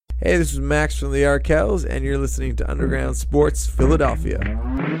Hey, this is Max from the Arkells, and you're listening to Underground Sports Philadelphia.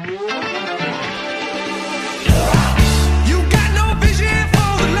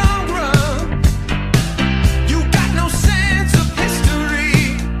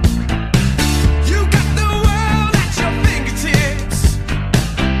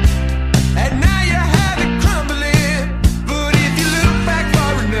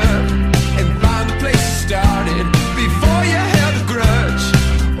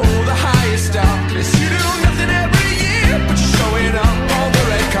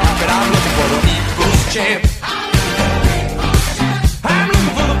 Champ. I'm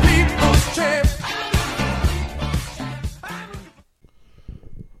looking for the people's champ.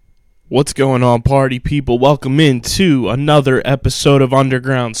 What's going on, party people? Welcome into another episode of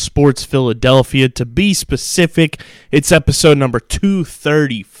Underground Sports Philadelphia. To be specific, it's episode number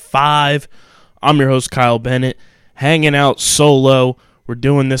 235. I'm your host, Kyle Bennett, hanging out solo. We're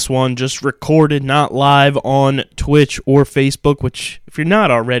doing this one just recorded, not live on Twitch or Facebook, which, if you're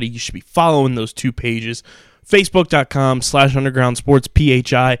not already, you should be following those two pages.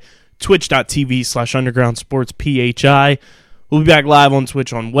 Facebook.com/undergroundsportsphi, Twitch.tv/undergroundsportsphi. We'll be back live on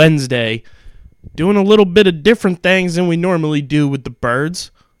Twitch on Wednesday, doing a little bit of different things than we normally do with the birds.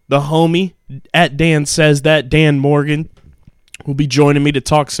 The homie, at Dan Says That, Dan Morgan, will be joining me to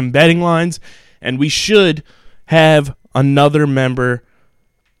talk some betting lines, and we should have another member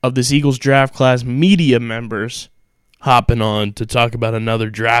of this Eagles draft class, media members, hopping on to talk about another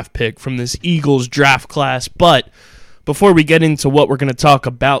draft pick from this Eagles draft class. But before we get into what we're going to talk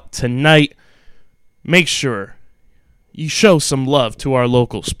about tonight, make sure you show some love to our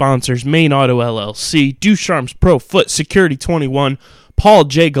local sponsors: Main Auto LLC, Ducharme's Pro Foot, Security 21, Paul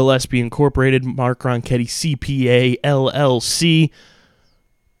J. Gillespie Incorporated, Mark Ronchetti CPA LLC,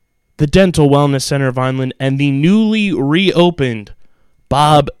 the Dental Wellness Center of Vineland, and the newly reopened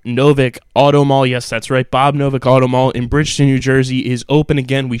Bob Novick Auto Mall. Yes, that's right. Bob Novick Auto Mall in Bridgeton, New Jersey is open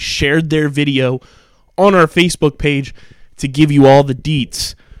again. We shared their video on our Facebook page to give you all the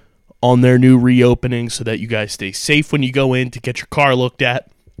deets on their new reopening so that you guys stay safe when you go in to get your car looked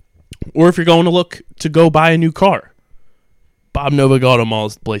at, or if you're going to look to go buy a new car. Bob Novick Auto Mall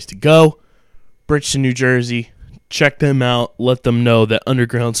is the place to go. Bridgeton, New Jersey. Check them out. Let them know that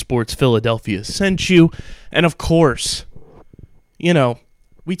Underground Sports Philadelphia sent you. And of course, you know,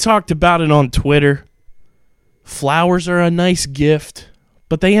 we talked about it on Twitter. Flowers are a nice gift,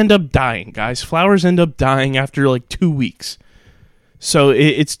 but they end up dying, guys. Flowers end up dying after like 2 weeks. So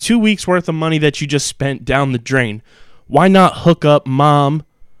it's 2 weeks worth of money that you just spent down the drain. Why not hook up mom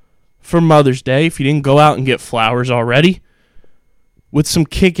for Mother's Day, if you didn't go out and get flowers already, with some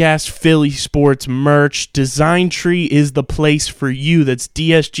kick-ass Philly sports merch? Design Tree is the place for you. That's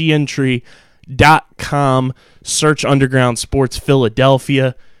DSGNtree.com. Search Underground Sports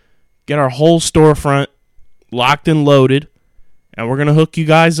Philadelphia. Get our whole storefront locked and loaded, and we're going to hook you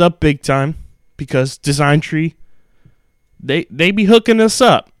guys up big time, because Design Tree, they be hooking us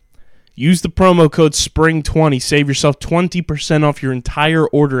up. Use the promo code SPRING20. Save yourself 20% off your entire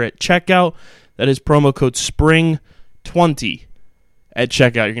order at checkout. That is promo code SPRING20 at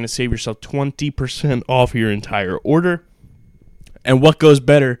checkout. You're going to save yourself 20% off your entire order. And what goes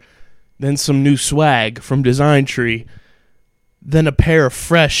better than some new swag from Design Tree than a pair of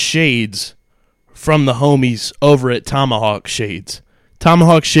fresh shades from the homies over at Tomahawk Shades.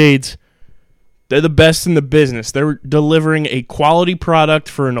 Tomahawk Shades, they're the best in the business. They're delivering a quality product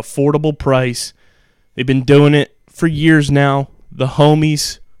for an affordable price. They've been doing it for years now. The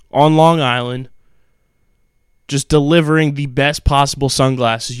homies on Long Island, just delivering the best possible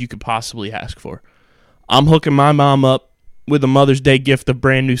sunglasses you could possibly ask for. I'm hooking my mom up with a Mother's Day gift of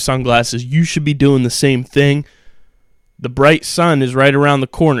brand new sunglasses. You should be doing the same thing. The bright sun is right around the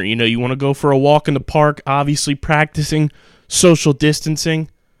corner. You know, you want to go for a walk in the park, obviously practicing social distancing,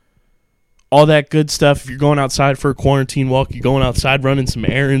 all that good stuff. If you're going outside for a quarantine walk, you're going outside running some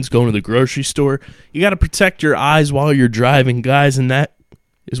errands, going to the grocery store, you got to protect your eyes while you're driving, guys, and that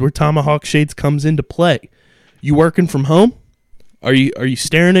is where Tomahawk Shades comes into play. You working from home? Are you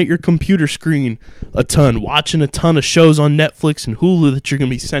staring at your computer screen a ton, watching a ton of shows on Netflix and Hulu that you're going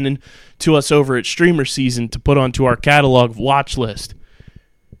to be sending to us over at Streamer Season to put onto our catalog watch list?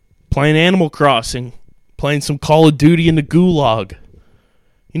 Playing Animal Crossing, playing some Call of Duty in the Gulag.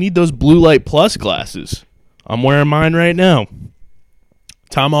 You need those Blue Light Plus glasses. I'm wearing mine right now.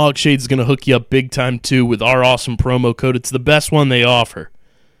 Tomahawk Shades is going to hook you up big time too with our awesome promo code. It's the best one they offer.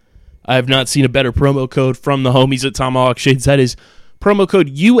 I have not seen a better promo code from the homies at Tomahawk Shades. That is promo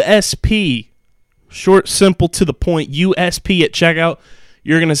code USP. Short, simple, to the point. USP at checkout.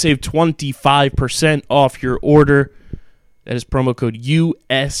 You're going to save 25% off your order. That is promo code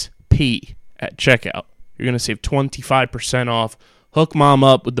USP at checkout. You're going to save 25% off. Hook mom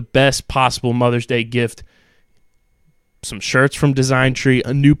up with the best possible Mother's Day gift. Some shirts from Design Tree,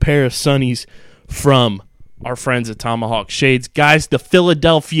 a new pair of sunnies from our friends at Tomahawk Shades. Guys, the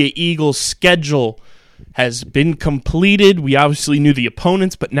Philadelphia Eagles schedule has been completed. We obviously knew the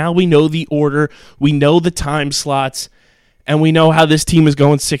opponents, but now we know the order, we know the time slots, and we know how this team is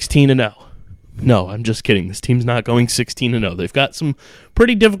going 16-0. No, I'm just kidding. This team's not going 16-0. They've got some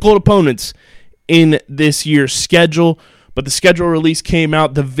pretty difficult opponents in this year's schedule, but the schedule release came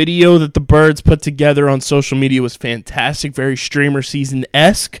out. The video that the Birds put together on social media was fantastic, very streamer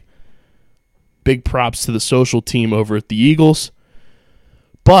season-esque. Big props to the social team over at the Eagles.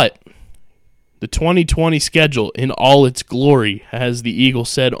 But the 2020 schedule in all its glory, as the Eagles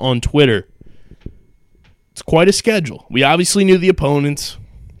said on Twitter, it's quite a schedule. We obviously knew the opponents.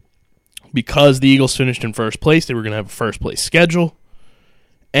 Because the Eagles finished in first place, they were going to have a first-place schedule.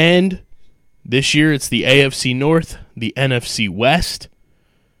 And this year, it's the AFC North, the NFC West,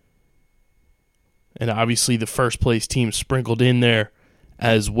 and obviously the first-place team sprinkled in there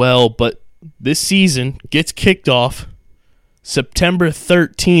as well. But this season gets kicked off September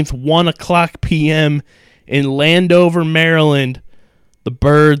 13th, 1 o'clock p.m. in Landover, Maryland. The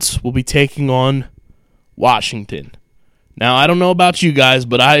Birds will be taking on Washington. Now, I don't know about you guys,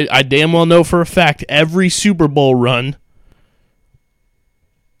 but I damn well know for a fact every Super Bowl run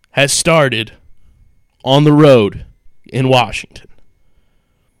has started on the road in Washington.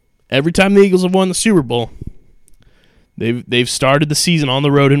 Every time the Eagles have won the Super Bowl, they've started the season on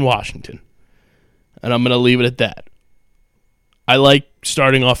the road in Washington. And I'm going to leave it at that. I like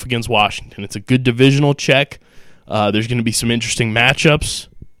starting off against Washington. It's a good divisional check. There's going to be some interesting matchups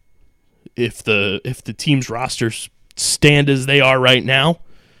if the team's rosters stand as they are right now,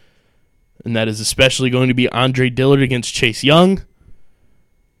 and that is especially going to be Andre Dillard against Chase Young.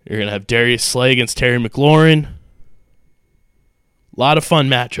 You're going to have Darius Slay against Terry McLaurin. A lot of fun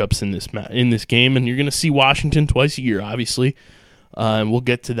matchups in this game, and you're going to see Washington twice a year, obviously, and we'll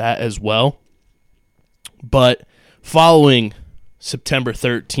get to that as well. But following September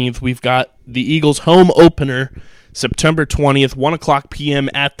 13th, we've got the Eagles' home opener, September 20th, 1 o'clock p.m.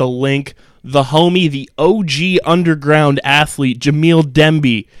 at the Link. The homie, the OG underground athlete, Jamil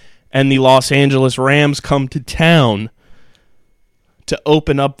Demby, and the Los Angeles Rams come to town to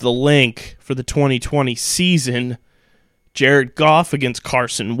open up the Link for the 2020 season. Jared Goff against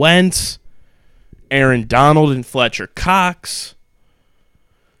Carson Wentz, Aaron Donald and Fletcher Cox.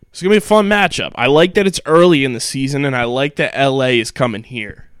 It's going to be a fun matchup. I like that it's early in the season, and I like that LA is coming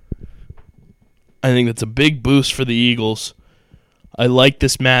here. I think that's a big boost for the Eagles. I like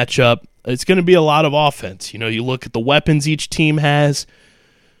this matchup. It's going to be a lot of offense. You know, you look at the weapons each team has.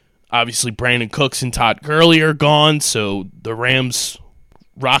 Obviously, Brandon Cooks and Todd Gurley are gone, so the Rams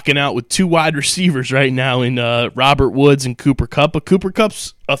rocking out with two wide receivers right now in Robert Woods and Cooper Kupp. But Cooper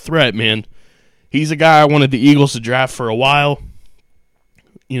Kupp's a threat, man. He's a guy I wanted the Eagles to draft for a while,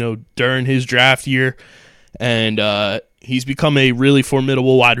 you know, during his draft year. And he's become a really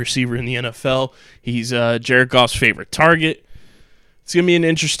formidable wide receiver in the NFL. He's Jared Goff's favorite target. It's going to be an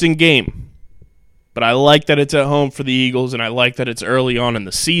interesting game. But I like that it's at home for the Eagles, and I like that it's early on in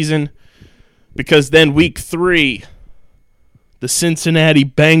the season. Because then week 3, the Cincinnati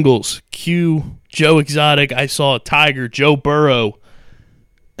Bengals, cue Joe Exotic, I saw a Tiger, Joe Burrow,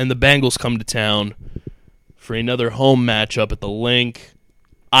 and the Bengals come to town for another home matchup at the Link.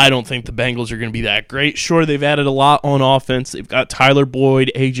 I don't think the Bengals are going to be that great. Sure, they've added a lot on offense. They've got Tyler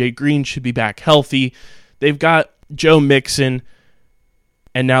Boyd. A.J. Green should be back healthy. They've got Joe Mixon.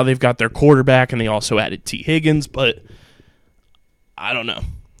 And now they've got their quarterback, and they also added T. Higgins. But I don't know.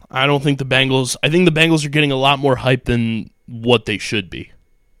 I think the Bengals are getting a lot more hype than what they should be.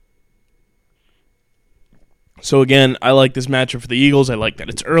 So, again, I like this matchup for the Eagles. I like that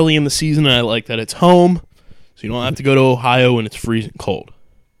it's early in the season, and I like that it's home. So you don't have to go to Ohio when it's freezing cold.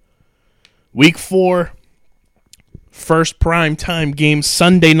 Week 4, first primetime game,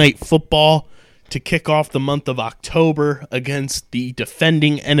 Sunday Night Football, to kick off the month of October against the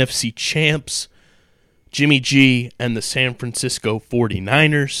defending NFC champs, Jimmy G and the San Francisco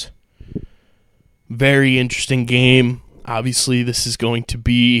 49ers. Very interesting game. Obviously, this is going to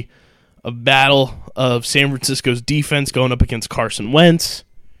be a battle of San Francisco's defense going up against Carson Wentz.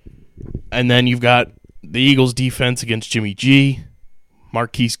 And then you've got the Eagles' defense against Jimmy G.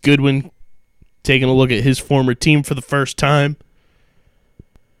 Marquise Goodwin taking a look at his former team for the first time.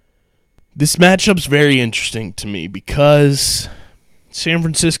 This matchup's very interesting to me because San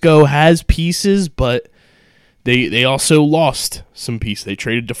Francisco has pieces, but they also lost some pieces. They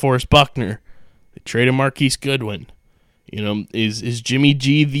traded DeForest Buckner. They traded Marquise Goodwin. Is Jimmy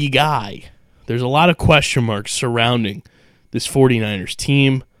G the guy? There's a lot of question marks surrounding this 49ers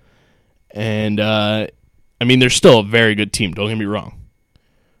team. And, they're still a very good team, don't get me wrong.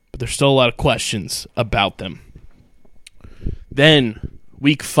 But there's still a lot of questions about them. Then,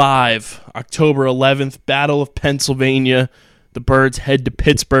 Week 5, October 11th, Battle of Pennsylvania. The Birds head to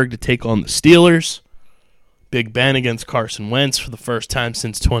Pittsburgh to take on the Steelers. Big Ben against Carson Wentz for the first time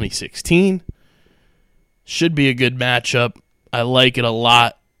since 2016. Should be a good matchup. I like it a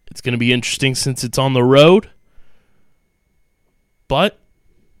lot. It's going to be interesting since it's on the road. But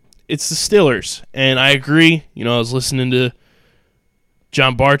it's the Steelers. And I agree. I was listening to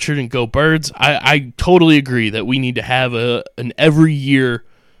John Barchard and Go Birds. I totally agree that we need to have an every year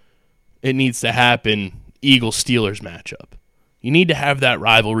it needs to happen Eagles-Steelers matchup. You need to have that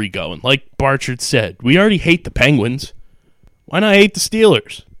rivalry going. Like Barchard said, we already hate the Penguins. Why not hate the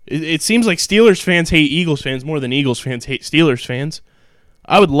Steelers? It seems like Steelers fans hate Eagles fans more than Eagles fans hate Steelers fans.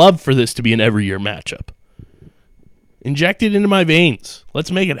 I would love for this to be an every year matchup. Inject it into my veins.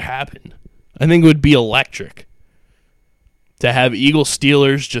 Let's make it happen. I think it would be electric to have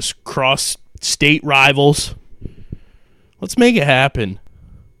Eagles-Steelers just cross state rivals. Let's make it happen.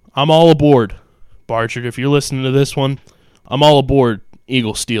 I'm all aboard, Barchard. If you're listening to this one, I'm all aboard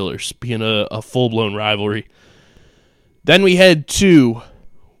Eagles-Steelers being a full-blown rivalry. Then we head to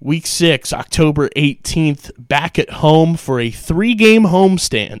Week 6, October 18th, back at home for a 3-game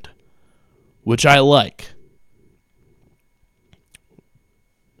homestand, which I like.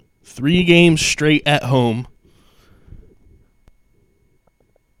 3 games straight at home.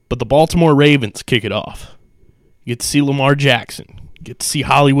 But the Baltimore Ravens kick it off. You get to see Lamar Jackson. You get to see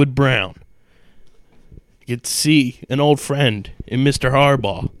Hollywood Brown. You get to see an old friend in Mr.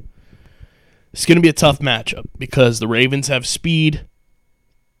 Harbaugh. It's going to be a tough matchup because the Ravens have speed.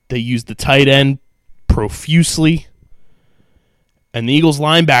 They use the tight end profusely. And the Eagles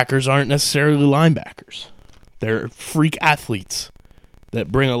linebackers aren't necessarily linebackers. They're freak athletes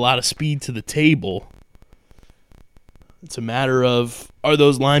that bring a lot of speed to the table. It's a matter of, are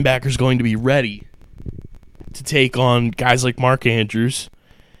those linebackers going to be ready to take on guys like Mark Andrews?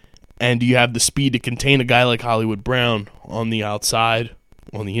 And do you have the speed to contain a guy like Hollywood Brown on the outside,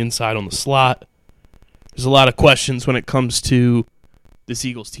 on the inside, on the slot? There's a lot of questions when it comes to this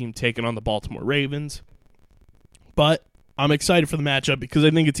Eagles team taking on the Baltimore Ravens. But I'm excited for the matchup because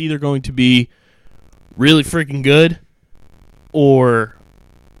I think it's either going to be really freaking good or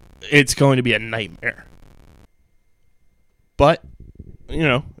it's going to be a nightmare. But,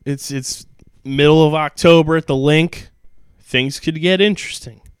 it's middle of October at the Link. Things could get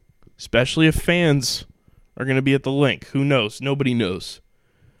interesting, especially if fans are going to be at the Link. Who knows? Nobody knows.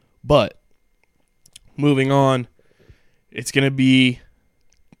 But, moving on, it's going to be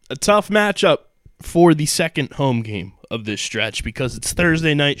a tough matchup for the second home game of this stretch because it's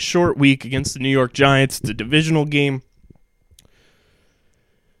Thursday night, short week against the New York Giants. It's a divisional game.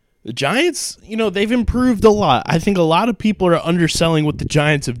 The Giants, they've improved a lot. I think a lot of people are underselling what the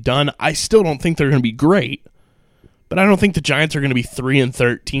Giants have done. I still don't think they're going to be great, but I don't think the Giants are going to be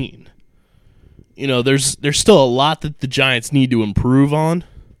 3-13. There's still a lot that the Giants need to improve on,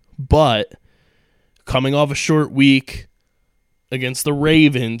 but coming off a short week against the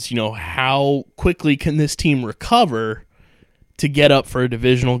Ravens, how quickly can this team recover to get up for a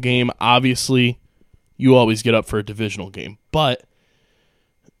divisional game? Obviously, you always get up for a divisional game, but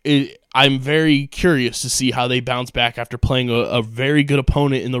I'm very curious to see how they bounce back after playing a very good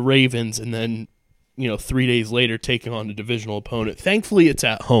opponent in the Ravens and then, 3 days later taking on a divisional opponent. Thankfully, it's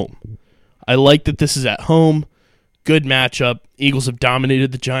at home. I like that this is at home. Good matchup. Eagles have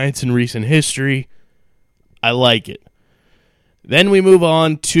dominated the Giants in recent history. I like it. Then we move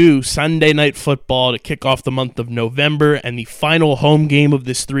on to Sunday Night Football to kick off the month of November and the final home game of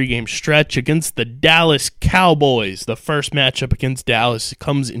this 3-game stretch against the Dallas Cowboys. The first matchup against Dallas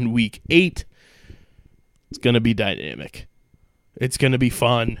comes in Week 8. It's going to be dynamic. It's going to be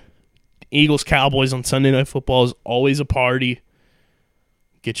fun. Eagles-Cowboys on Sunday Night Football is always a party.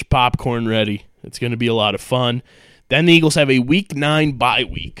 Get your popcorn ready. It's going to be a lot of fun. Then the Eagles have a Week 9 bye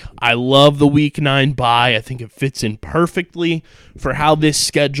week. I love the Week 9 bye. I think it fits in perfectly for how this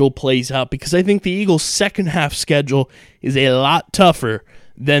schedule plays out because I think the Eagles' second half schedule is a lot tougher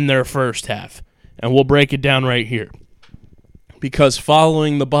than their first half. And we'll break it down right here. Because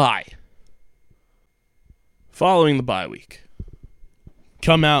following the bye week,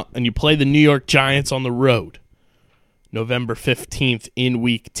 come out and you play the New York Giants on the road November 15th in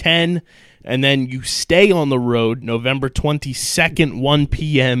Week 10. And then you stay on the road November 22nd, 1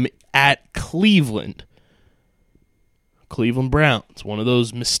 p.m. at Cleveland. Cleveland Browns, one of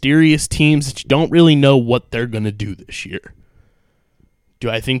those mysterious teams that you don't really know what they're going to do this year. Do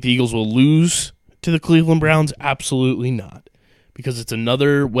I think the Eagles will lose to the Cleveland Browns? Absolutely not. Because it's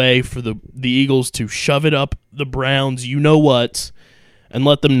another way for the Eagles to shove it up the Browns, you-know-whats, and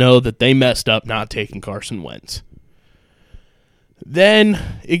let them know that they messed up not taking Carson Wentz. Then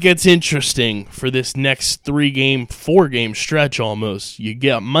it gets interesting for this next 4-game stretch almost. You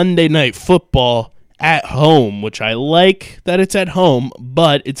get Monday Night Football at home, which I like that it's at home,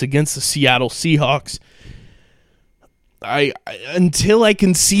 but it's against the Seattle Seahawks. Until I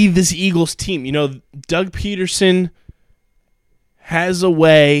can see this Eagles team, Doug Peterson has a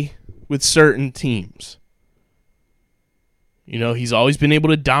way with certain teams. He's always been able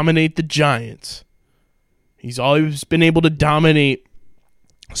to dominate the Giants. He's always been able to dominate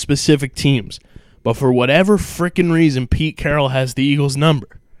specific teams. But for whatever frickin' reason, Pete Carroll has the Eagles'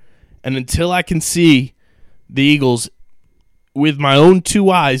 number. And until I can see the Eagles, with my own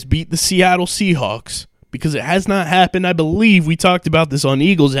 2 eyes, beat the Seattle Seahawks, because it has not happened, I believe we talked about this on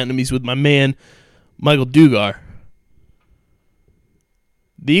Eagles Enemies with my man, Michael Dugar.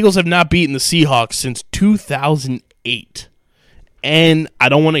 The Eagles have not beaten the Seahawks since 2008. And I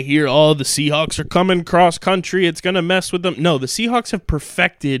don't want to hear, the Seahawks are coming cross-country, it's going to mess with them. No, the Seahawks have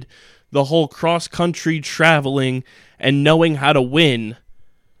perfected the whole cross-country traveling and knowing how to win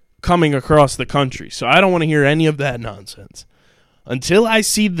coming across the country. So I don't want to hear any of that nonsense. Until I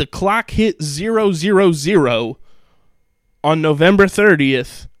see the clock hit 0:00 on November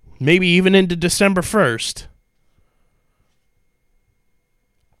 30th, maybe even into December 1st,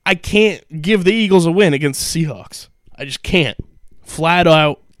 I can't give the Eagles a win against the Seahawks. I just can't. Flat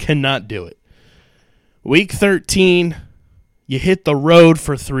out cannot do it. Week 13, you hit the road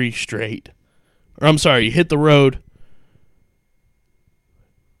for 3 straight. You hit the road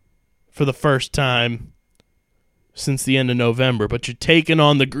for the first time since the end of November, but you're taking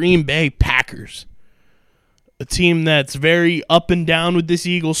on the Green Bay Packers, a team that's very up and down with this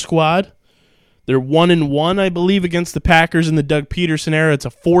Eagles squad. They're 1-1, I believe, against the Packers in the Doug Peterson era. It's a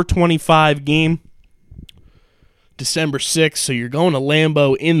 4:25 game, December 6th, so you're going to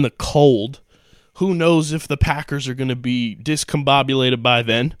Lambeau in the cold. Who knows if the Packers are going to be discombobulated by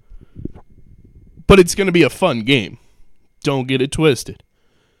then, but it's going to be a fun game. Don't get it twisted.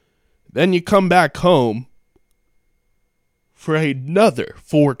 Then you come back home for another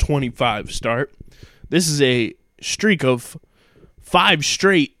 4:25 start. This is a streak of 5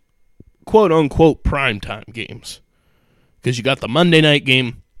 straight quote-unquote primetime games. Because you got the Monday night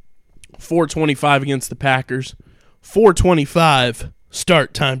game, 4:25 against the Packers, 4:25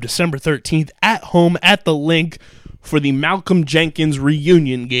 start time, December 13th, at home at the Link for the Malcolm Jenkins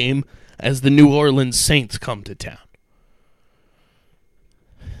reunion game as the New Orleans Saints come to town.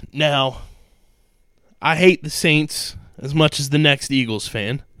 Now, I hate the Saints as much as the next Eagles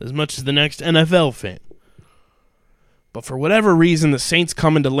fan, as much as the next NFL fan. But for whatever reason, the Saints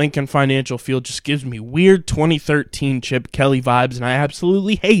coming to Lincoln Financial Field just gives me weird 2013 Chip Kelly vibes, and I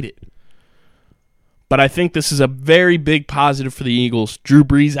absolutely hate it. But I think this is a very big positive for the Eagles. Drew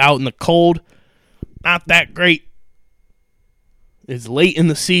Brees out in the cold, not that great. It's late in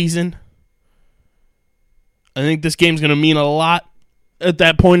the season. I think this game's going to mean a lot at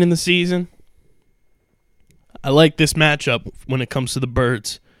that point in the season. I like this matchup when it comes to the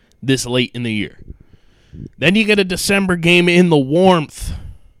Birds this late in the year. Then you get a December game in the warmth.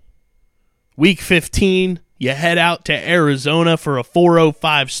 Week 15, you head out to Arizona for a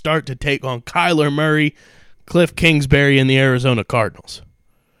 4:05 start to take on Kyler Murray, Cliff Kingsbury, and the Arizona Cardinals.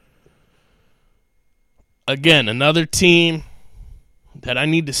 Again, another team that I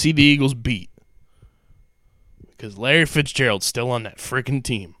need to see the Eagles beat. Because Larry Fitzgerald's still on that freaking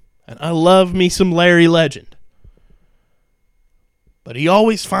team. And I love me some Larry Legend. But he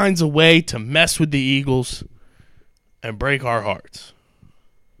always finds a way to mess with the Eagles and break our hearts.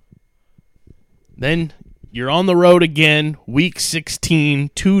 Then you're on the road again, week 16,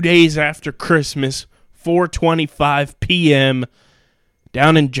 2 days after Christmas, 4:25 p.m.,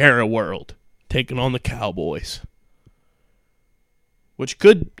 down in Jerry World, taking on the Cowboys, which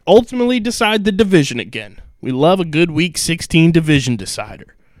could ultimately decide the division again. We love a good week 16 division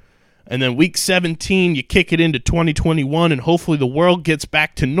decider. And then week 17, you kick it into 2021, and hopefully the world gets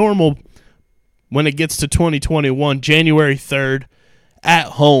back to normal when it gets to 2021, January 3rd, at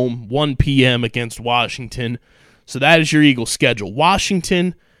home, 1 p.m. against Washington. So that is your Eagles schedule.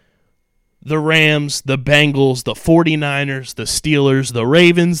 Washington, the Rams, the Bengals, the 49ers, the Steelers, the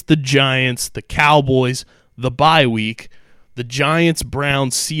Ravens, the Giants, the Cowboys, the bye week, the Giants,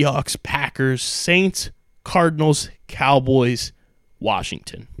 Browns, Seahawks, Packers, Saints, Cardinals, Cowboys,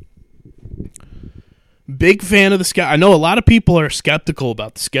 Washington. Big fan of the schedule. I know a lot of people are skeptical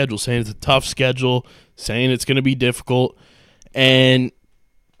about the schedule, saying it's a tough schedule, saying it's going to be difficult, and,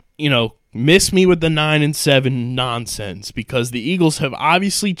 miss me with the 9-7 nonsense, because the Eagles have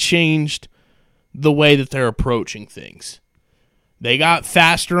obviously changed the way that they're approaching things. They got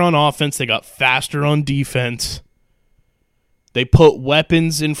faster on offense. They got faster on defense. They put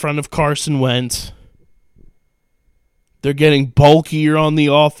weapons in front of Carson Wentz. They're getting bulkier on the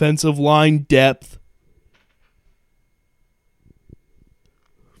offensive line depth.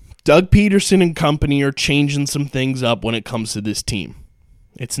 Doug Peterson and company are changing some things up when it comes to this team.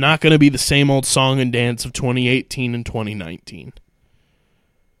 It's not going to be the same old song and dance of 2018 and 2019.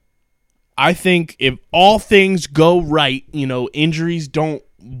 I think if all things go right, injuries don't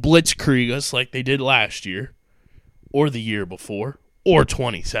blitzkrieg us like they did last year or the year before or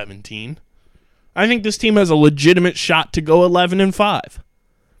 2017, I think this team has a legitimate shot to go 11-5.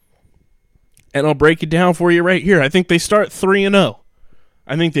 And I'll break it down for you right here. I think they start 3-0.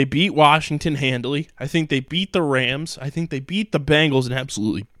 I think they beat Washington handily. I think they beat the Rams. I think they beat the Bengals and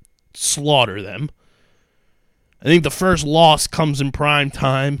absolutely slaughter them. I think the first loss comes in prime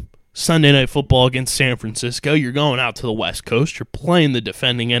time, Sunday Night Football against San Francisco. You're going out to the West Coast. You're playing the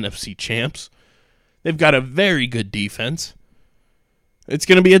defending NFC champs. They've got a very good defense. It's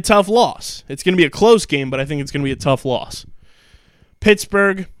going to be a tough loss. It's going to be a close game, but I think it's going to be a tough loss.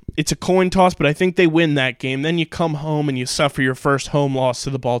 Pittsburgh, it's a coin toss, but I think they win that game. Then you come home and you suffer your first home loss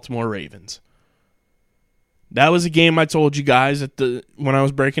to the Baltimore Ravens. That was a game I told you guys when I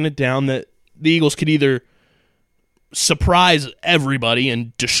was breaking it down that the Eagles could either surprise everybody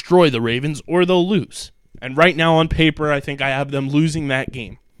and destroy the Ravens or they'll lose. And right now on paper, I think I have them losing that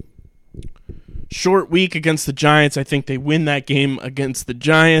game. Short week against the Giants, I think they win that game against the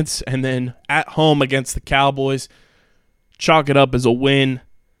Giants, and then at home against the Cowboys, chalk it up as a win.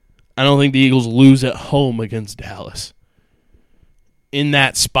 I don't think the Eagles lose at home against Dallas. In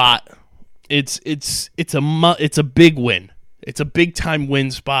that spot, it's a big win. It's a big time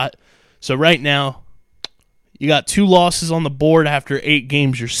win spot. So right now, you got 2 losses on the board after 8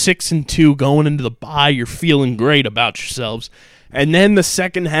 games. You're 6-2 going into the bye. You're feeling great about yourselves. And then the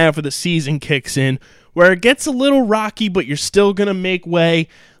second half of the season kicks in where it gets a little rocky, but you're still going to make way,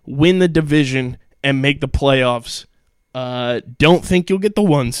 win the division, and make the playoffs. Don't think you'll get the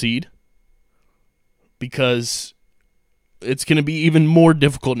 1 seed because it's going to be even more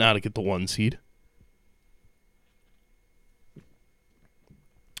difficult now to get the 1 seed.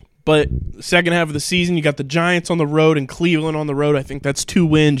 But the second half of the season, you got the Giants on the road and Cleveland on the road. I think that's 2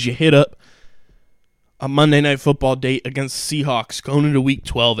 wins. You hit up a Monday Night Football date against the Seahawks going into Week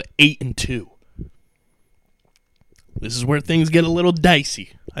 12 at 8-2. This is where things get a little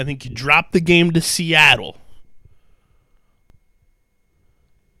dicey. I think you drop the game to Seattle.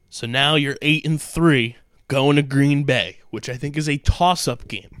 So now you're 8-3 going to Green Bay, which I think is a toss-up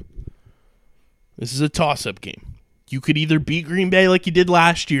game. This is a toss-up game. You could either beat Green Bay like you did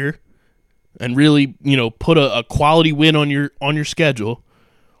last year and really, put a quality win on your schedule,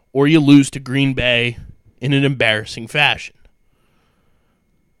 or you lose to Green Bay in an embarrassing fashion.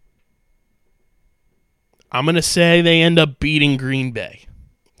 I'm going to say they end up beating Green Bay.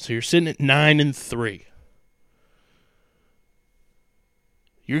 So you're sitting at 9-3.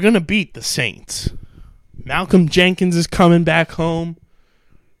 You're going to beat the Saints. Malcolm Jenkins is coming back home.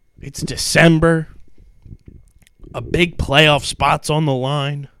 It's December. A big playoff spot's on the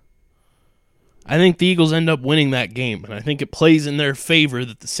line. I think the Eagles end up winning that game, and I think it plays in their favor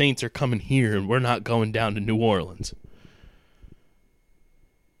that the Saints are coming here and we're not going down to New Orleans.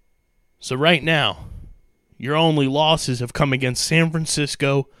 So right now, your only losses have come against San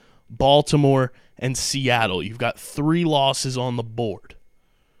Francisco, Baltimore, and Seattle. You've got 3 losses on the board.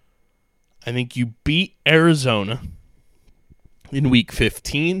 I think you beat Arizona in Week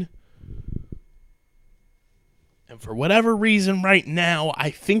 15. And for whatever reason right now, I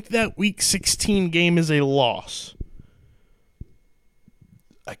think that Week 16 game is a loss.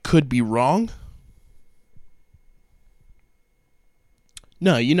 I could be wrong.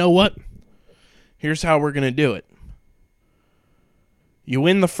 No, you know what? Here's how we're going to do it. You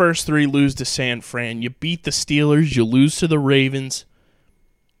win the first 3, lose to San Fran. You beat the Steelers, you lose to the Ravens.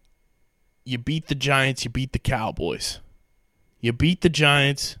 You beat the Giants, you beat the Cowboys. You beat the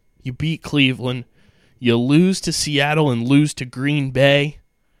Giants, you beat Cleveland. You lose to Seattle and lose to Green Bay.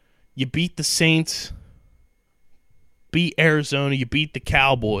 You beat the Saints, beat Arizona, you beat the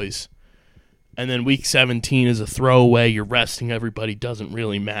Cowboys. And then Week 17 is a throwaway. You're resting everybody. Doesn't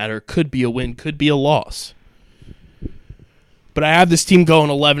really matter. Could be a win, could be a loss. But I have this team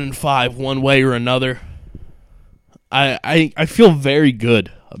going 11-5 one way or another. I feel very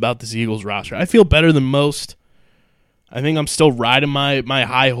good about this Eagles roster. I feel better than most. I think I'm still riding my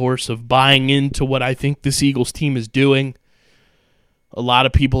high horse of buying into what I think this Eagles team is doing. A lot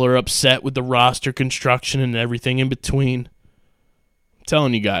of people are upset with the roster construction and everything in between. I'm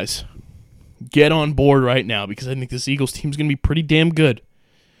telling you guys, get on board right now because I think this Eagles team is going to be pretty damn good.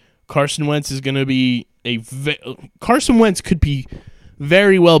 Carson Wentz is going to be Carson Wentz could be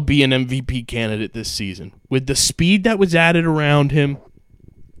very well be an MVP candidate this season. With the speed that was added around him,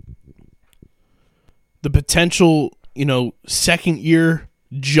 the potential, second year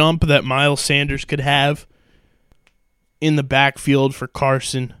jump that Miles Sanders could have in the backfield for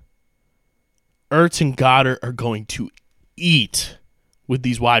Carson, Ertz and Goddard are going to eat with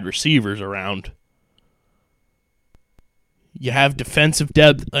these wide receivers around. You have defensive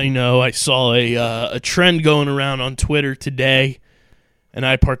depth. I know I saw a trend going around on Twitter today, and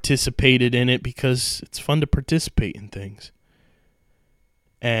I participated in it because it's fun to participate in things.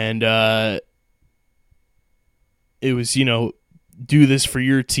 And it was, do this for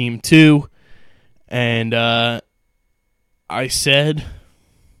your team too. And I said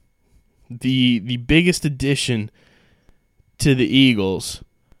the biggest addition to the Eagles,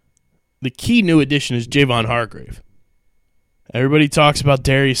 the key new addition is Javon Hargrave. Everybody talks about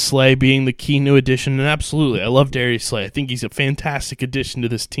Darius Slay being the key new addition, and absolutely, I love Darius Slay. I think he's a fantastic addition to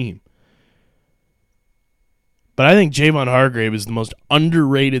this team. But I think Javon Hargrave is the most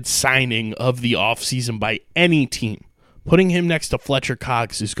underrated signing of the offseason by any team. Putting him next to Fletcher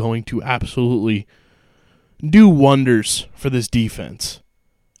Cox is going to absolutely do wonders for this defense.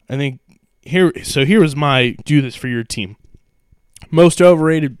 I think here was my do this for your team. Most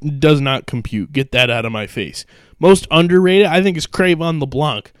overrated does not compute. Get that out of my face. Most underrated, I think, is Crayvon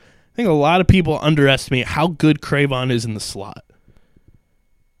LeBlanc. I think a lot of people underestimate how good Crayvon is in the slot.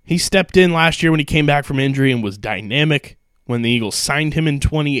 He stepped in last year when he came back from injury and was dynamic. When the Eagles signed him in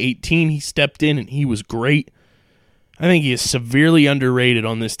 2018, he stepped in and he was great. I think he is severely underrated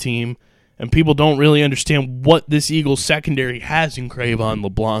on this team, and people don't really understand what this Eagles secondary has in Crayvon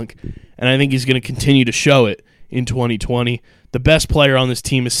LeBlanc, and I think he's going to continue to show it in 2020. The best player on this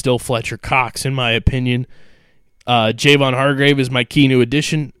team is still Fletcher Cox, in my opinion. Javon Hargrave is my key new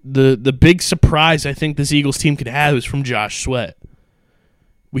addition. The big surprise I think this Eagles team could have is from Josh Sweat.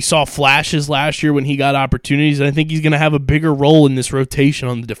 We saw flashes last year when he got opportunities, and I think he's going to have a bigger role in this rotation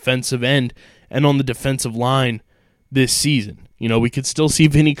on the defensive end and on the defensive line this season. We could still see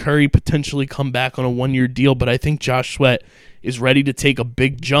Vinny Curry potentially come back on a one-year deal, but I think Josh Sweat is ready to take a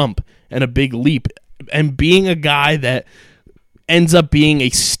big jump and a big leap. And being a guy that ends up being a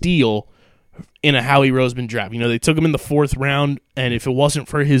steal in a Howie Roseman draft. They took him in the 4th round, and if it wasn't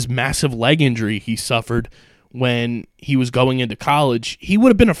for his massive leg injury he suffered when he was going into college, he would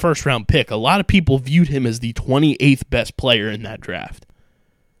have been a first-round pick. A lot of people viewed him as the 28th best player in that draft.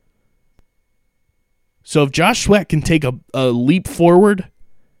 So if Josh Sweat can take a leap forward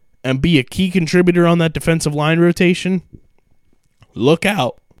and be a key contributor on that defensive line rotation, look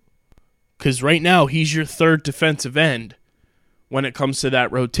out. Because right now, he's your 3rd defensive end when it comes to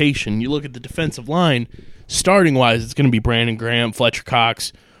that rotation. You look at the defensive line, starting-wise, it's going to be Brandon Graham, Fletcher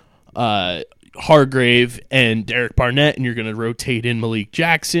Cox, Hargrave, and Derek Barnett, and you're going to rotate in Malik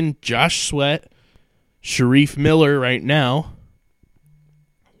Jackson, Josh Sweat, Sharif Miller right now,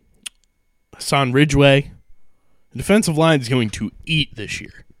 Hassan Ridgeway. The defensive line is going to eat this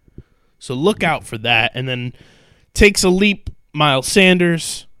year. So look out for that. And then takes a leap, Miles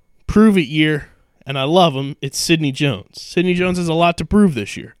Sanders, prove it year, and I love him. It's Sidney Jones. Sidney Jones has a lot to prove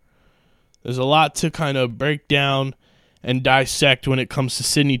this year. There's a lot to kind of break down and dissect when it comes to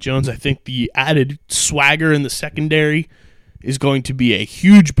Sidney Jones. I think the added swagger in the secondary is going to be a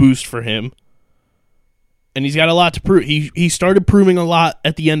huge boost for him. And he's got a lot to prove. He started proving a lot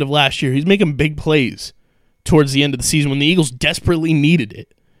at the end of last year. He's making big plays towards the end of the season when the Eagles desperately needed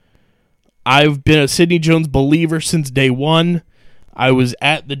it. I've been a Sidney Jones believer since day one. I was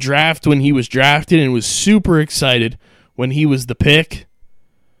at the draft when he was drafted and was super excited when he was the pick.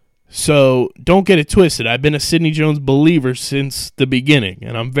 So don't get it twisted. I've been a Sidney Jones believer since the beginning,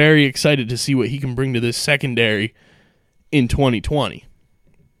 and I'm very excited to see what he can bring to this secondary in 2020.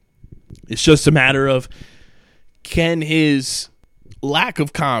 It's just a matter of, can his lack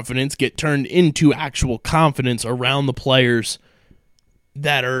of confidence get turned into actual confidence around the players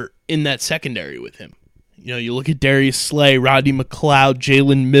that are in that secondary with him? You look at Darius Slay, Rodney McLeod,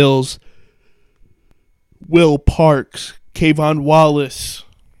 Jalen Mills, Will Parks, Kayvon Wallace,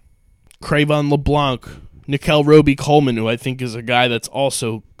 Crayvon LeBlanc, Nickel Roby-Coleman, who I think is a guy that's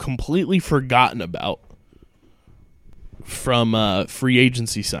also completely forgotten about from free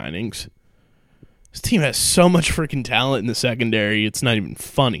agency signings. This team has so much freaking talent in the secondary, it's not even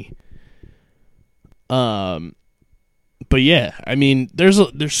funny. But yeah, I mean, there's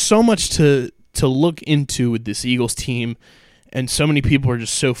so much to look into with this Eagles team, and so many people are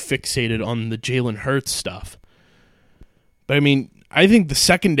just so fixated on the Jalen Hurts stuff. But I mean, I think the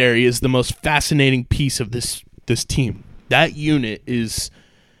secondary is the most fascinating piece of this team. That unit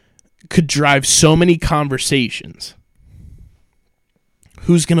could drive so many conversations.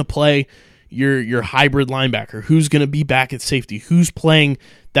 Who's going to play your hybrid linebacker? Who's going to be back at safety? Who's playing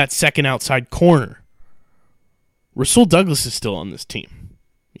that second outside corner? Rasul Douglas is still on this team.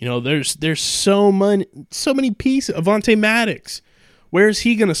 You know, there's so many pieces. Avonte Maddox, where is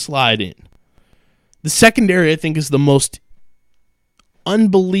he going to slide in? The secondary, I think, is the most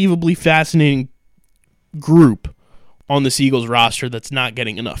unbelievably fascinating group on this Eagles roster that's not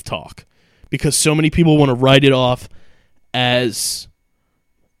getting enough talk, because so many people want to write it off as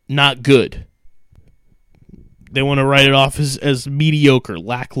not good. They want to write it off as mediocre,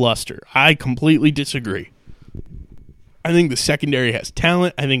 lackluster. I completely disagree. I think the secondary has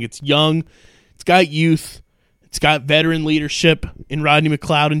talent. I think it's young. It's got youth. It's got veteran leadership in Rodney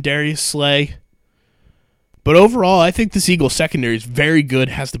McLeod and Darius Slay. But overall, I think this Eagles secondary is very good,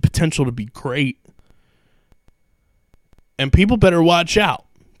 has the potential to be great. And people better watch out.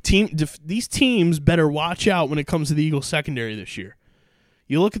 These teams better watch out when it comes to the Eagles secondary this year.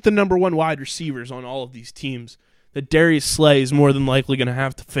 You look at the number one wide receivers on all of these teams that Darius Slay is more than likely going to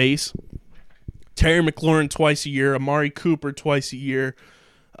have to face. Terry McLaurin twice a year, Amari Cooper twice a year,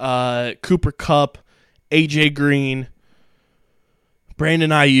 Cooper Kupp, A.J. Green,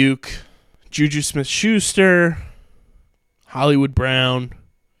 Brandon Ayuk, Juju Smith-Schuster, Hollywood Brown,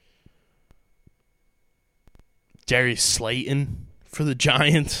 Darius Slayton for the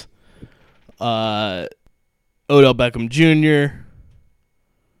Giants, Odell Beckham Jr.,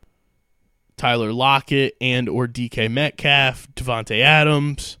 Tyler Lockett and or DK Metcalf, Devontae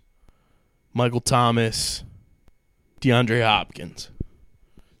Adams, Michael Thomas, DeAndre Hopkins.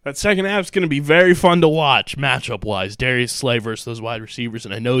 That second half is going to be very fun to watch matchup-wise. Darius Slay versus those wide receivers,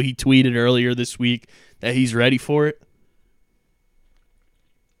 and I know he tweeted earlier this week that he's ready for it.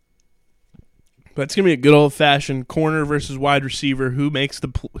 But it's going to be a good old-fashioned corner versus wide receiver. Who makes the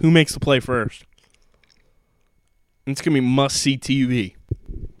play first? And it's going to be must-see TV.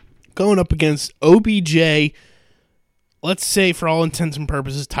 Going up against OBJ, let's say for all intents and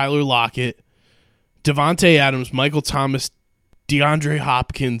purposes, Tyler Lockett, Devontae Adams, Michael Thomas, DeAndre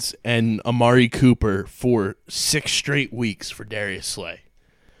Hopkins, and Amari Cooper for 6 straight weeks for Darius Slay.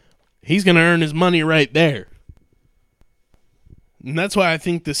 He's going to earn his money right there. And that's why I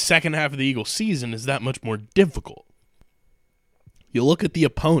think the second half of the Eagles season is that much more difficult. You look at the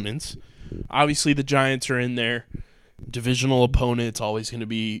opponents. Obviously, the Giants are in there. Divisional opponent, it's always going to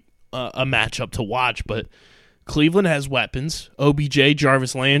be a matchup to watch, but Cleveland has weapons. OBJ,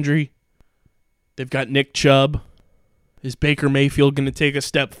 Jarvis Landry. They've got Nick Chubb. Is Baker Mayfield going to take a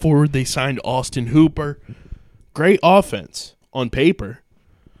step forward? They signed Austin Hooper. Great offense on paper.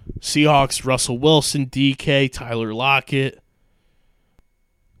 Seahawks, Russell Wilson, DK, Tyler Lockett.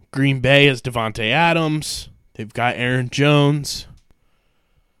 Green Bay has Devontae Adams. They've got Aaron Jones.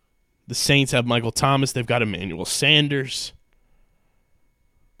 The Saints have Michael Thomas. They've got Emmanuel Sanders.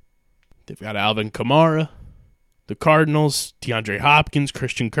 They've got Alvin Kamara. The Cardinals, DeAndre Hopkins,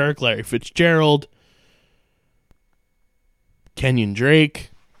 Christian Kirk, Larry Fitzgerald, Kenyon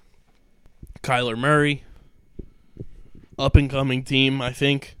Drake, Kyler Murray. Up-and-coming team, I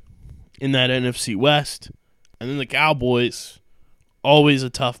think, in that NFC West. And then the Cowboys, always a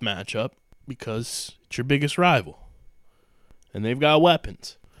tough matchup because it's your biggest rival. And they've got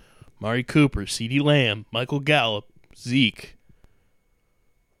weapons. Amari Cooper, CeeDee Lamb, Michael Gallup, Zeke.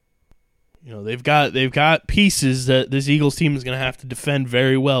 You know, they've got pieces that this Eagles team is going to have to defend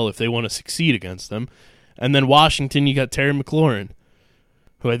very well if they want to succeed against them. And then Washington, you got Terry McLaurin,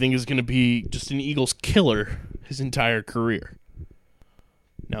 who I think is going to be just an Eagles killer his entire career.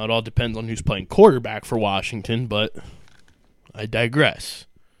 Now, it all depends on who's playing quarterback for Washington, but I digress.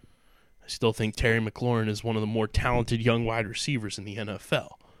 I still think Terry McLaurin is one of the more talented young wide receivers in the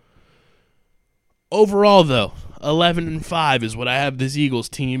NFL. Overall, though, 11-5 is what I have this Eagles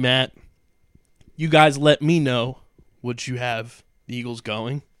team at. You guys let me know what you have the Eagles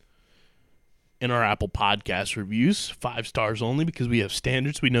going in our Apple Podcast reviews. 5 stars only because we have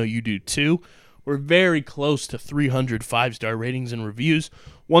standards. We know you do too. We're very close to 300 5-star ratings and reviews.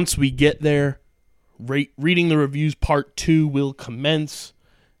 Once we get there, reading the reviews part 2 will commence.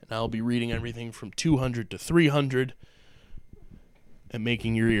 And I'll be reading everything from 200 to 300 and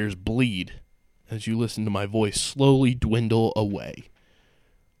making your ears bleed as you listen to my voice slowly dwindle away.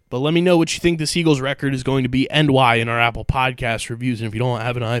 But let me know what you think this Eagles record is going to be and why in our Apple Podcast reviews. And if you don't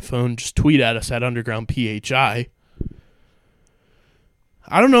have an iPhone, just tweet at us at UndergroundPHI.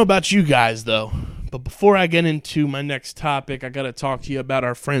 I don't know about you guys, though, but before I get into my next topic, I got to talk to you about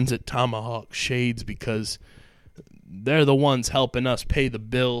our friends at Tomahawk Shades because they're the ones helping us pay the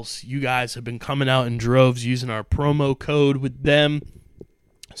bills. You guys have been coming out in droves using our promo code with them,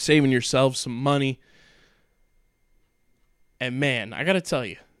 saving yourselves some money. And man, I got to tell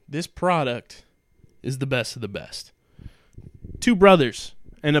you, this product is the best of the best. Two brothers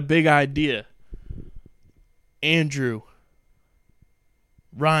and a big idea. Andrew,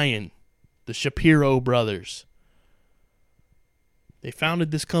 Ryan, the Shapiro brothers. They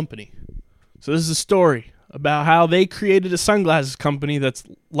founded this company. So this is a story about how they created a sunglasses company that's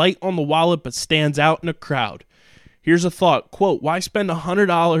light on the wallet but stands out in a crowd. Here's a thought, quote, why spend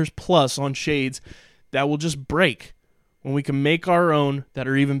 $100 plus on shades that will just break when we can make our own that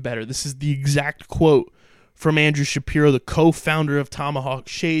are even better? This is the exact quote from Andrew Shapiro, the co-founder of Tomahawk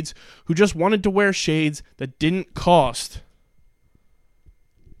Shades, who just wanted to wear shades that didn't cost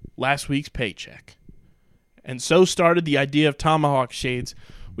last week's paycheck. And so started the idea of Tomahawk Shades.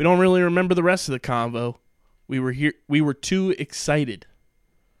 We don't really remember the rest of the convo. We were too excited.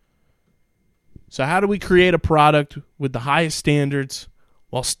 So how do we create a product with the highest standards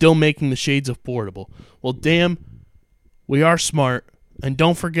while still making the shades affordable? Well, damn, we are smart. And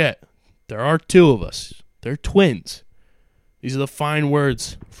don't forget, there are two of us. They're twins. These are the fine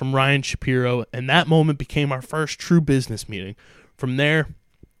words from Ryan Shapiro, and that moment became our first true business meeting. From there,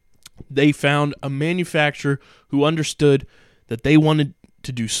 they found a manufacturer who understood that they wanted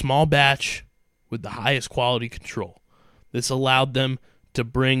to do small batch with the highest quality control. This allowed them to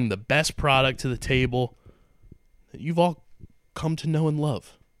bring the best product to the table that you've all come to know and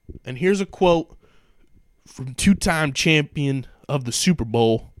love. And here's a quote from two-time champion of the Super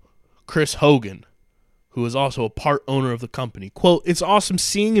Bowl, Chris Hogan, who is also a part owner of the company. Quote, it's awesome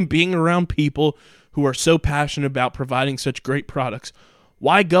seeing and being around people who are so passionate about providing such great products.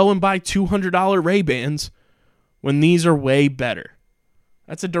 Why go and buy $200 Ray-Bans when these are way better?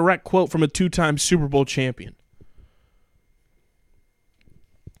 That's a direct quote from a two-time Super Bowl champion.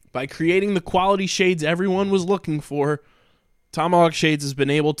 By creating the quality shades everyone was looking for, Tomahawk Shades has been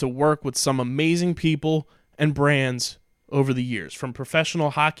able to work with some amazing people and brands over the years, from professional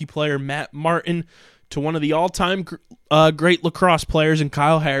hockey player Matt Martin to one of the all-time great lacrosse players in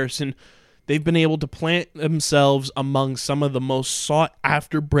Kyle Harrison. They've been able to plant themselves among some of the most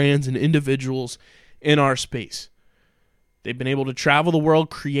sought-after brands and individuals in our space. They've been able to travel the world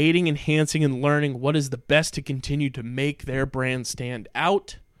creating, enhancing, and learning what is the best to continue to make their brand stand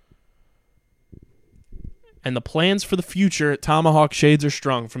out. And the plans for the future at Tomahawk Shades are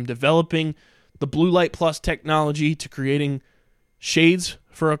strong, from developing the Blue Light Plus technology to creating shades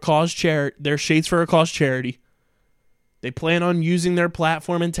for a cause their Shades for a Cause charity. They plan on using their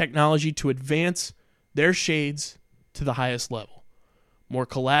platform and technology to advance their shades to the highest level. More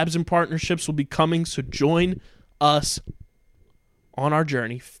collabs and partnerships will be coming, so join us on our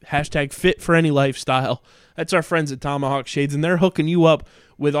journey. Hashtag fit for any lifestyle. That's our friends at Tomahawk Shades, and they're hooking you up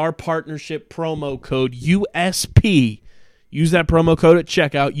with our partnership promo code USP. Use that promo code at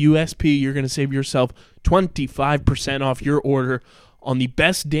checkout, USP. You're going to save yourself 25% off your order on the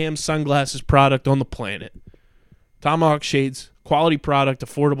best damn sunglasses product on the planet. Tomahawk Shades, quality product,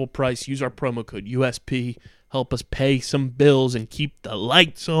 affordable price. Use our promo code USP. Help us pay some bills and keep the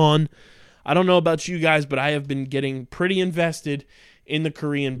lights on. I don't know about you guys, but I have been getting pretty invested in the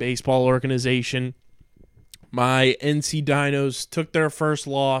Korean baseball organization. My NC Dinos took their first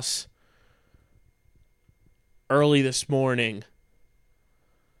loss early this morning.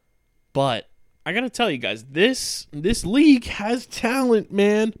 But I got to tell you guys, this league has talent,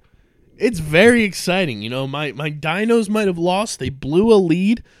 man. It's very exciting. You know, my Dinos might have lost. They blew a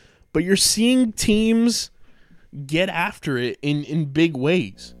lead, but you're seeing teams get after it in big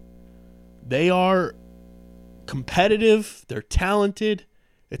ways. They are competitive. They're talented.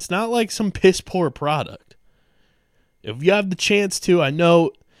 It's not like some piss-poor product. If you have the chance to, I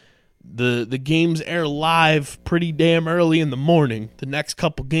know the games air live pretty damn early in the morning. The next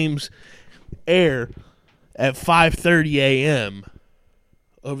couple games air at 5:30 a.m.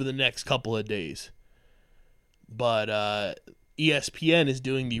 over the next couple of days. But ESPN is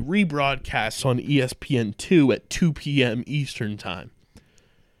doing the rebroadcasts on ESPN2 at 2 p.m. Eastern Time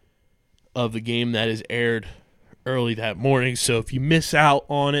of the game that is aired early that morning. So if you miss out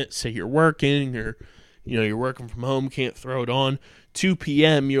on it, say you're working or you're working from home, can't throw it on, 2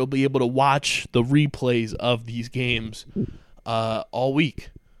 p.m. you'll be able to watch the replays of these games all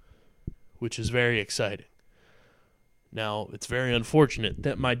week, which is very exciting. Now, it's very unfortunate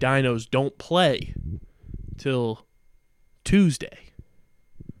that my Dinos don't play till Tuesday.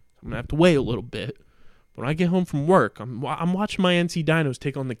 I'm going to have to wait a little bit. When I get home from work, I'm watching my NC Dinos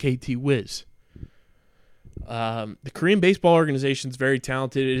take on the KT Wiz. The Korean Baseball Organization is very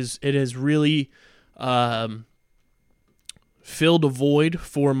talented. It has really filled a void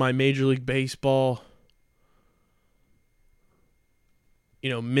for my Major League Baseball,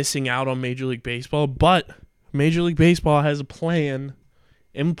 missing out on Major League Baseball. But Major League Baseball has a plan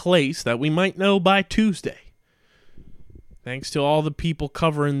in place that we might know by Tuesday. Thanks to all the people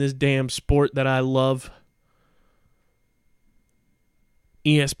covering this damn sport that I love.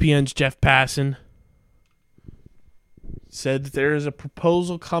 ESPN's Jeff Passan said that there is a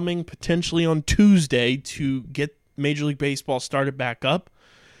proposal coming potentially on Tuesday to get Major League Baseball started back up.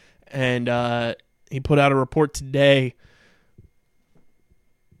 And he put out a report today,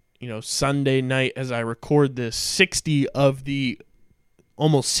 Sunday night as I record this. 60 of the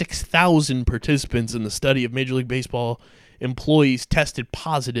almost 6,000 participants in the study of Major League Baseball employees tested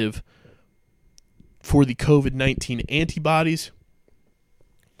positive for the COVID-19 antibodies.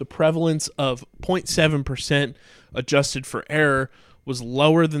 The prevalence of 0.7% adjusted for error was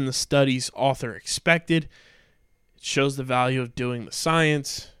lower than the study's author expected. It shows the value of doing the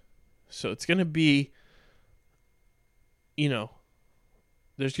science. So it's going to be,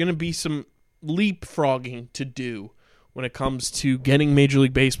 there's going to be some leapfrogging to do when it comes to getting Major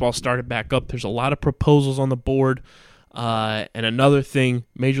League Baseball started back up. There's a lot of proposals on the board. And another thing,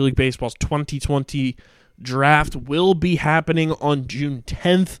 Major League Baseball's 2020 draft will be happening on June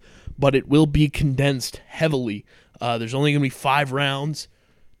 10th, but it will be condensed heavily. There's only going to be 5 rounds.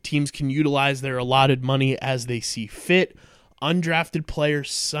 Teams can utilize their allotted money as they see fit. Undrafted player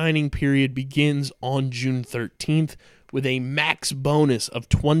signing period begins on June 13th with a max bonus of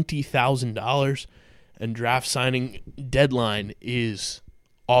 $20,000, and draft signing deadline is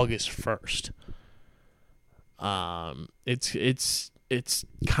August 1st. It's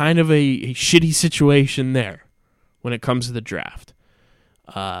kind of a shitty situation there when it comes to the draft.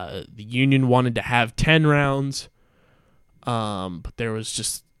 The union wanted to have 10 rounds, but there was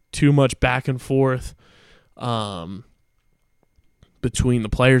just too much back and forth between the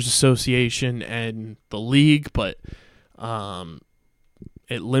Players Association and the league, but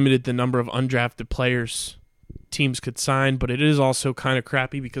it limited the number of undrafted players teams could sign. But it is also kind of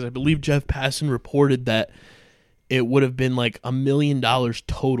crappy because I believe Jeff Passan reported that it would have been like $1 million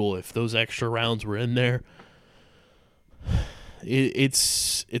total if those extra rounds were in there.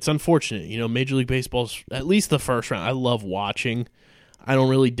 It's unfortunate. Major League Baseball's, at least the first round, I love watching. I don't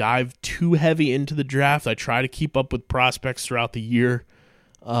really dive too heavy into the draft. I try to keep up with prospects throughout the year.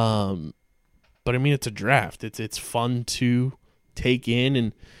 But I mean, it's a draft. It's fun to take in,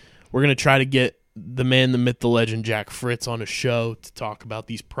 and we're going to try to get the man, the myth, the legend, Jack Fritz on a show to talk about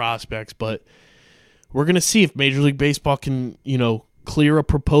these prospects, but we're going to see if Major League Baseball can, clear a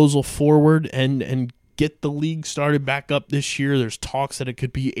proposal forward and get the league started back up this year. There's talks that it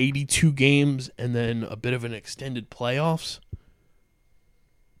could be 82 games and then a bit of an extended playoffs.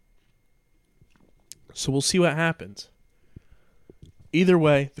 So we'll see what happens. Either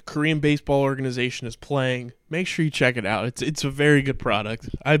way, the Korean Baseball Organization is playing. Make sure you check it out. It's a very good product.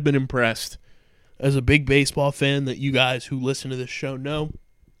 I've been impressed. As a big baseball fan that you guys who listen to this show know,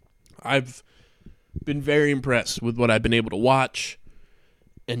 I've been very impressed with what I've been able to watch.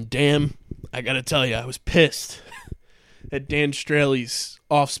 And damn, I got to tell you, I was pissed that Dan Straley's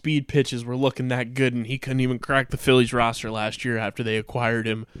off-speed pitches were looking that good, and he couldn't even crack the Phillies roster last year after they acquired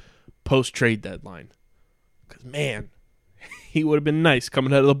him post-trade deadline. Because, man, he would have been nice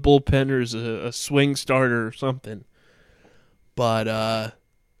coming out of the bullpen or as a swing starter or something. But I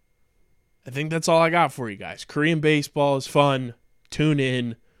think that's all I got for you guys. Korean baseball is fun. Tune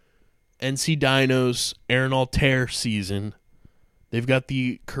in. NC Dinos, Aaron Altair season. They've got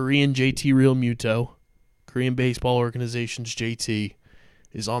the Korean JT Real Muto. Korean Baseball Organization's JT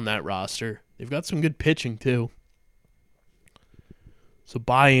is on that roster. They've got some good pitching, too. So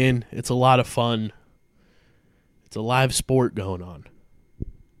buy in. It's a lot of fun. It's a live sport going on.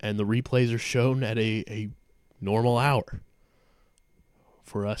 And the replays are shown at a normal hour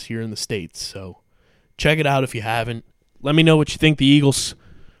for us here in the States. So check it out if you haven't. Let me know what you think the Eagles'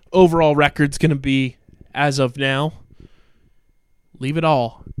 overall record's going to be as of now. Leave it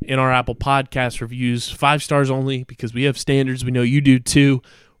all in our Apple Podcast reviews. 5 stars only because we have standards. We know you do too.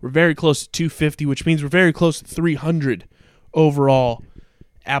 We're very close to 250, which means we're very close to 300 overall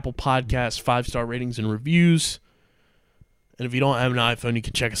Apple Podcast 5-star ratings and reviews. And if you don't have an iPhone, you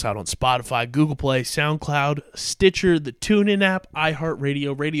can check us out on Spotify, Google Play, SoundCloud, Stitcher, the TuneIn app,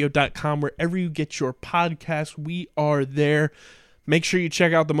 iHeartRadio, radio.com, wherever you get your podcasts, we are there. Make sure you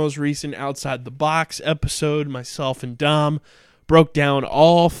check out the most recent Outside the Box episode. Myself and Dom broke down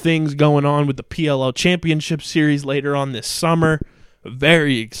all things going on with the PLL Championship Series later on this summer.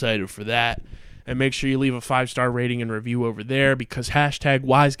 Very excited for that. And make sure you leave a 5-star rating and review over there because hashtag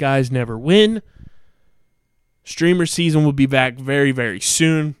wise guys never win. Streamer season will be back very, very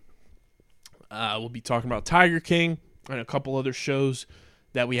soon. We'll be talking about Tiger King and a couple other shows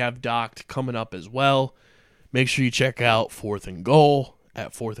that we have docked coming up as well. Make sure you check out 4th and Goal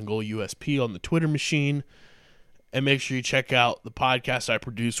at 4th and Goal USP on the Twitter machine. And make sure you check out the podcast I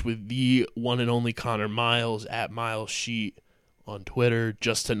produce with the one and only Connor Miles at Miles Sheet on Twitter.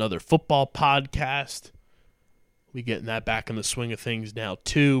 Just another football podcast. We getting that back in the swing of things now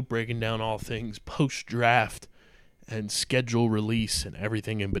too, breaking down all things post-draft and schedule release and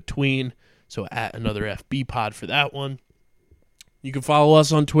everything in between. So at another FB pod for that one. You can follow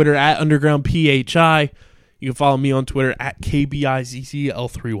us on Twitter at UndergroundPHI. You can follow me on Twitter at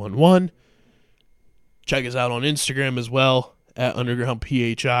KBIZZL311. Check us out on Instagram as well at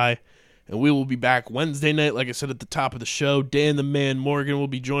UndergroundPHI. And we will be back Wednesday night, like I said at the top of the show. Dan the Man Morgan will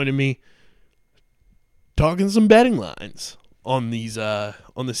be joining me talking some betting lines on these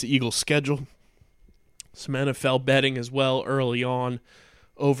on this Eagles schedule. Some NFL betting as well early on,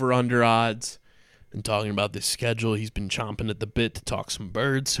 over-under odds, and talking about this schedule. He's been chomping at the bit to talk some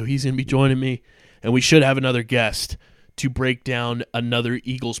birds, so he's going to be joining me. And we should have another guest to break down another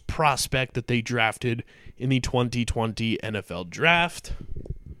Eagles prospect that they drafted in the 2020 NFL Draft.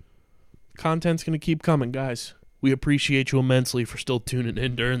 Content's going to keep coming, guys. We appreciate you immensely for still tuning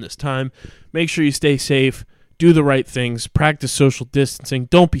in during this time. Make sure you stay safe, do the right things, practice social distancing,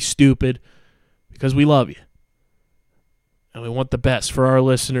 don't be stupid, because we love you. And we want the best for our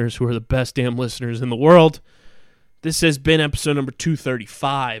listeners, who are the best damn listeners in the world. This has been episode number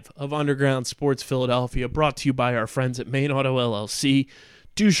 235 of Underground Sports Philadelphia, brought to you by our friends at Main Auto LLC,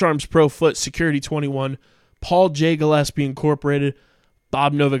 Ducharme's Pro Foot, Security 21, Paul J. Gillespie Incorporated,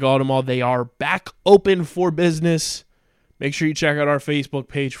 Bob Novak Automall. They are back open for business. Make sure you check out our Facebook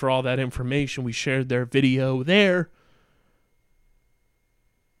page for all that information. We shared their video there.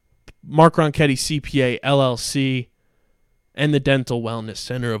 Mark Ronchetti CPA LLC and the Dental Wellness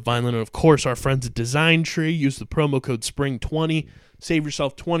Center of Vineland. And, of course, our friends at Design Tree. Use the promo code SPRING20. Save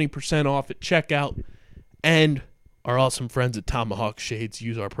yourself 20% off at checkout. And our awesome friends at Tomahawk Shades.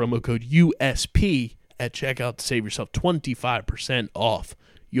 Use our promo code USP at checkout to save yourself 25% off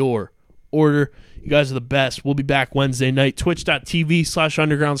your order. You guys are the best. We'll be back Wednesday night.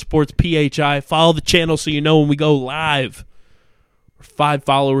 Twitch.tv/UndergroundSportsPHI. Follow the channel so you know when we go live. We're 5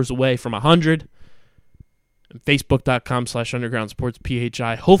 followers away from 100. And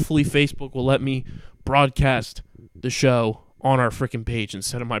Facebook.com/UndergroundSportsPHI. Hopefully Facebook will let me broadcast the show on our freaking page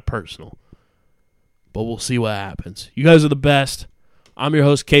instead of my personal. But we'll see what happens. You guys are the best. I'm your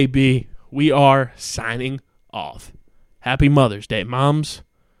host, KB. We are signing off. Happy Mother's Day, moms.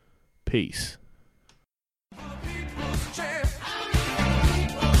 Peace. People's champ.